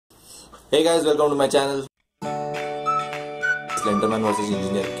Hey guys, welcome to my channel. Slenderman versus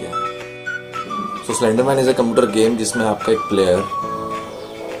Engineer क्या है? So Slenderman is a computer game जिसमें आपका एक player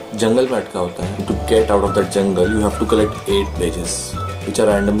जंगल में अटका होता है. To get out of that jungle, you have to collect 8 pages, which are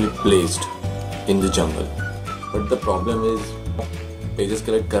randomly placed in the jungle. But the problem is, pages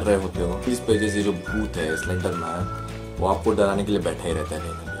collect कर रहे होते हो. These pages ये जो भूत है Slenderman, वो आपको डराने के लिए बैठा ही रहता है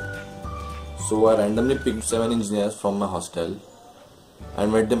कहीं ना कहीं. So I randomly picked 7 engineers from my hostel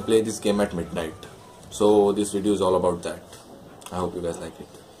and made them play this game at midnight. So this video is all about that. I hope you guys like it.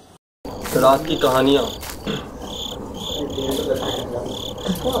 रात की कहानियाँ.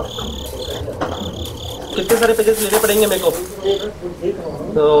 कितने सारे पेजेस लेने पड़ेंगे मेरे को?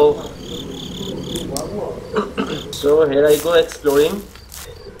 So here I go exploring.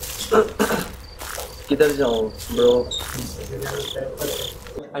 किधर जाऊँ, bro?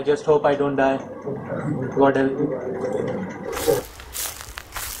 I just hope I don't die. God help me.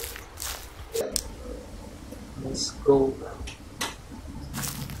 Let's go.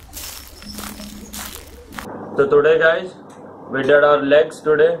 So today guys, we did our legs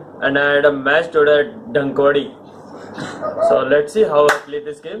today and I had a match today at Dankodi. So let's see how I play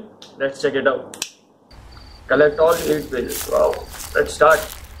this game. Let's check it out. Collect all 8 pages. Wow. Let's start.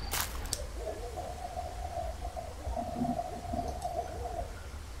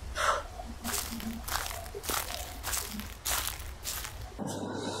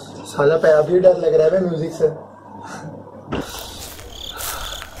 साला पे अभी डर लग रहा है music से.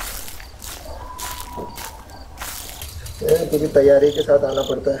 पूरी तैयारी के साथ आना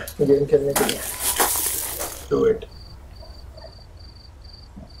पड़ता है गेम खेलने के लिए. Do it.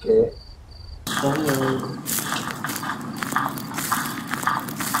 ओके.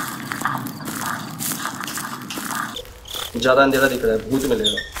 ज्यादा अंधेरा दिख रहा है, भूत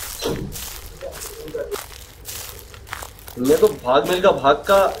मिलेगा. मेरे को भाग मिलगा भाग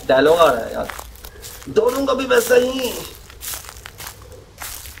का डायलॉग आ रहा है यार. दोनों का भी वैसा ही.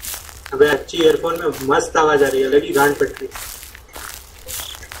 अबे अच्छी ईयरफोन में मस्त आवाज आ रही है, लगी गांड पट रही.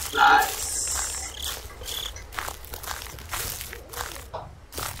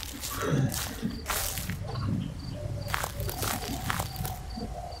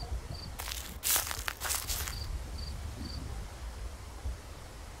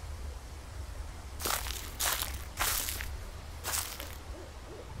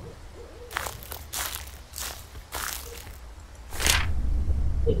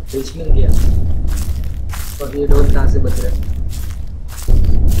 पेज मिल गया. और ये डोर कहाँ से बच रहे हैं?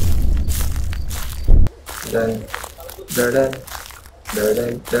 Done done done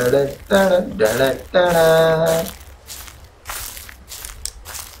done done done done.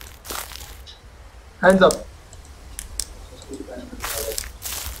 Hands up.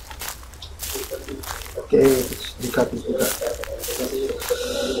 Okay, दिखा.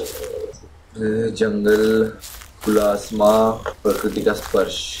 जंगल, खुला आसमां, प्रकृति का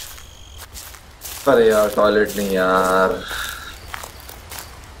स्पर्श. अरे यार टॉयलेट नहीं यार.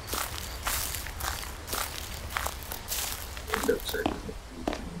 लेफ्ट साइड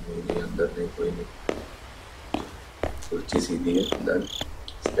में अंदर नहीं, कोई नहीं. कुर्सी सीधी है. डन.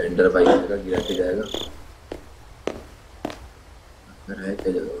 स्लेंडर बाइक का गिरा के जाएगा. अंदर है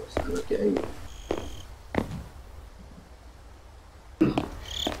क्या जगह? साला क्या है ये?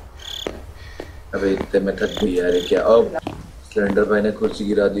 अबे इतने में थक गई यार. क्या अब स्लेंडर भाई ने कुर्सी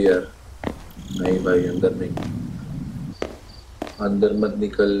गिरा दी यार. नहीं भाई अंदर नहीं, अंदर मत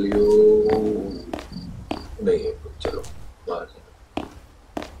निकलियो. नहीं चलो बाहर.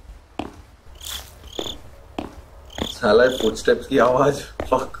 साला फुटस्टेप्स की आवाज.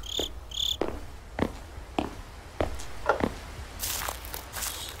 फक.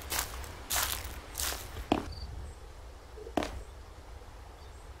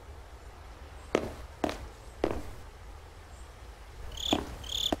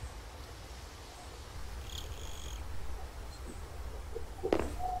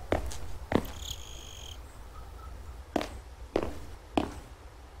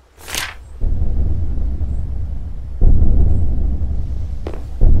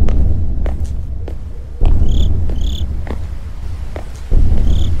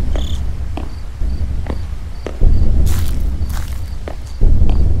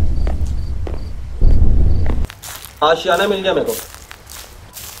 आशियाना मिल गया मेरे को.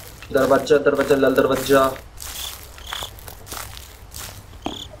 दरवाजा दरवाजा लाल दरवाजा.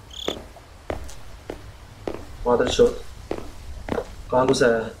 मदर शोर. कहाँ घुसा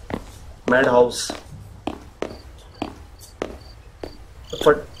है? Mad house.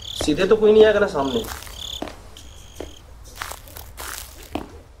 फट सीधे तो कोई नहीं आएगा ना सामने.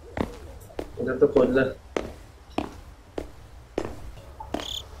 इधर तो खोल ले.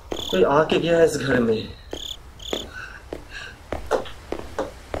 कोई आके गया है इस घर में।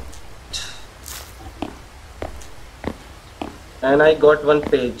 And I got one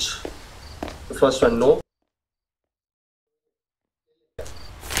page. The first one, no.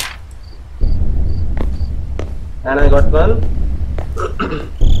 And I got one.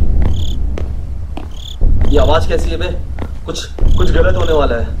 ये आवाज कैसी है बे? कुछ गलत होने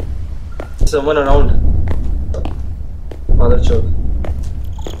वाला है। Someone around. मदर चोद।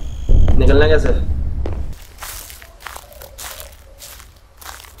 निकलना कैसे?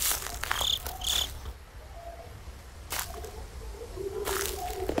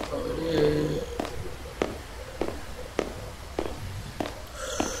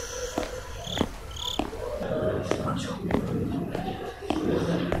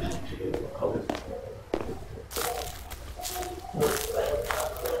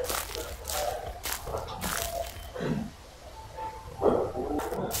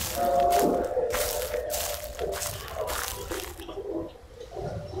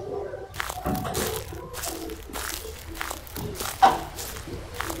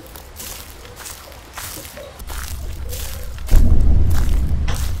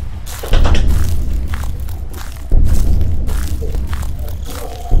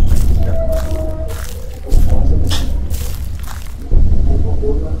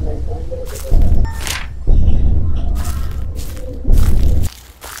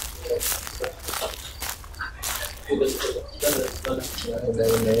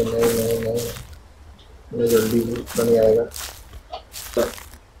 नहीं मुझे जल्दी भूत नहीं आएगा।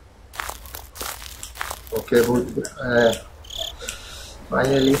 ओके भूत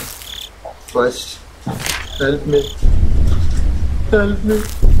फाइनली फर्स्ट हेल्प मी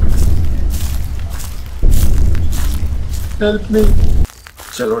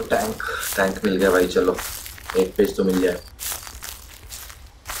चलो टैंक मिल गया भाई। चलो एक पेज तो मिल जाए।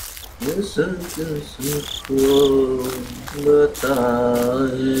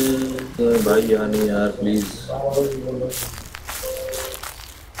 भाई यानी यार प्लीज।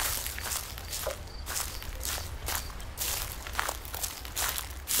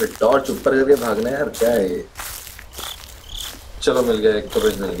 टॉर्च ऊपर करके भागना है यार, क्या है ये? चलो मिल गया, एक तो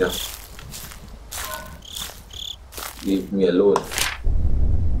पेज मिल गया। Leave me alone.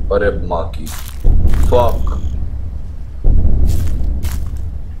 अरे माँ की fuck.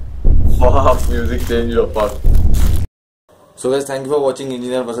 Music change your fuck. So guys, thank you for watching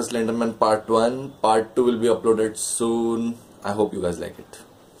Engineer vs Slenderman part 1. Part 2 will be uploaded soon. I hope you guys like it.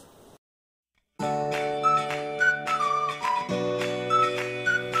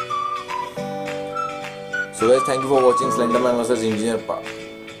 So guys, thank you for watching Slenderman vs Engineer vs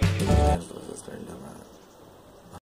Slenderman.